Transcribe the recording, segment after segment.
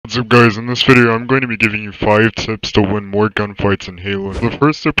What's up guys, in this video I'm going to be giving you 5 tips to win more gunfights in Halo. The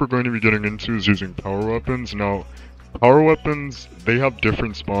first tip we're going to be getting into is using power weapons. Now, power weapons, they have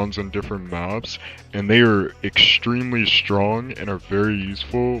different spawns on different maps, and they are extremely strong and are very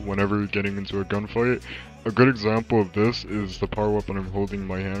useful whenever you're getting into a gunfight. A good example of this is the power weapon I'm holding in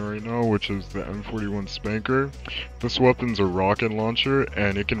my hand right now, which is the M41 Spanker. This weapon's a rocket launcher,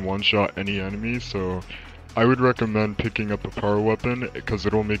 and it can one-shot any enemy, so I would recommend picking up a power weapon because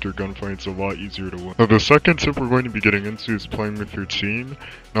it'll make your gunfights a lot easier to win. Now the second tip we're going to be getting into is playing with your team.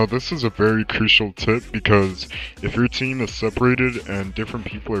 Now this is a very crucial tip because if your team is separated and different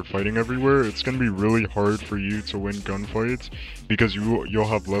people are fighting everywhere, it's going to be really hard for you to win gunfights because you'll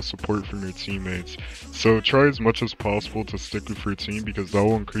have less support from your teammates. So try as much as possible to stick with your team because that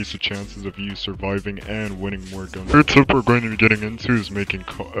will increase the chances of you surviving and winning more gunfights. Third tip we're going to be getting into is making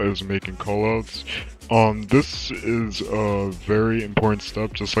callouts. This is a very important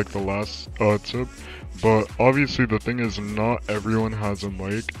step, just like the last tip, but obviously the thing is not everyone has a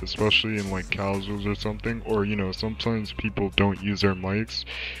mic, especially in like casuals or something, or sometimes people don't use their mics.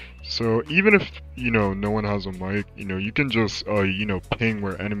 So even if no one has a mic, you can just ping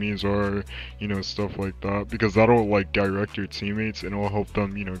where enemies are, stuff like that, because that'll like direct your teammates and it'll help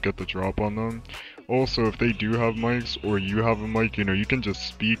them get the drop on them. Also, if they do have mics or you have a mic, you can just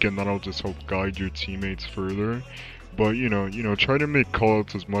speak and that'll just help guide your teammates further. But try to make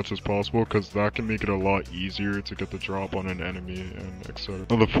callouts as much as possible because that can make it a lot easier to get the drop on an enemy and etc.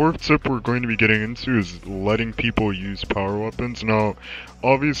 Now the fourth tip we're going to be getting into is letting people use power weapons. Now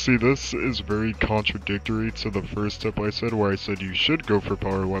obviously this is very contradictory to the first tip I said, where I said you should go for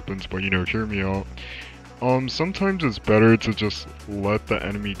power weapons, but hear me out. Sometimes it's better to just let the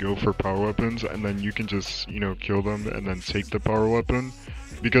enemy go for power weapons and then you can just, kill them and then take the power weapon.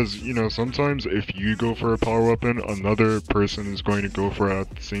 Because, sometimes if you go for a power weapon, another person is going to go for it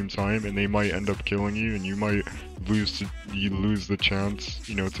at the same time and they might end up killing you and you might lose the chance,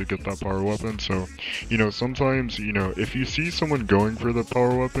 to get that power weapon. So, sometimes, if you see someone going for the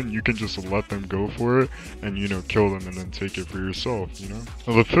power weapon, you can just let them go for it and, kill them and then take it for yourself,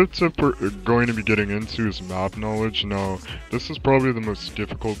 Now, the fifth tip we're going to be getting into is map knowledge. Now, this is probably the most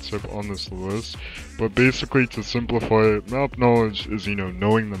difficult tip on this list, but basically to simplify it, map knowledge is,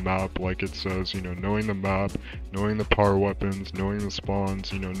 knowing the map like it says, knowing the map, knowing the power weapons, knowing the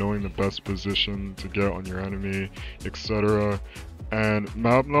spawns, knowing the best position to get on your enemy, etc. And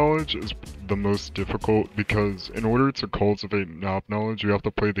map knowledge is the most difficult because in order to cultivate map knowledge, you have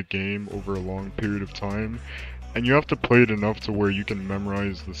to play the game over a long period of time. And you have to play it enough to where you can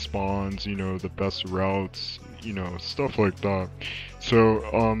memorize the spawns, the best routes, stuff like that.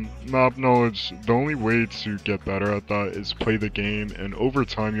 So, map knowledge, the only way to get better at that is play the game, and over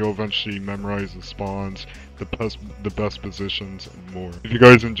time you'll eventually memorize the spawns, the best positions, and more. If you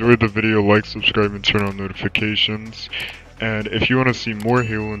guys enjoyed the video, like, subscribe, and turn on notifications. And if you want to see more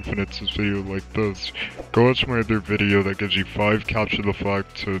Halo Infinite videos like this, go watch my other video that gives you 5 capture the flag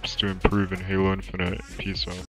tips to improve in Halo Infinite. Peace out.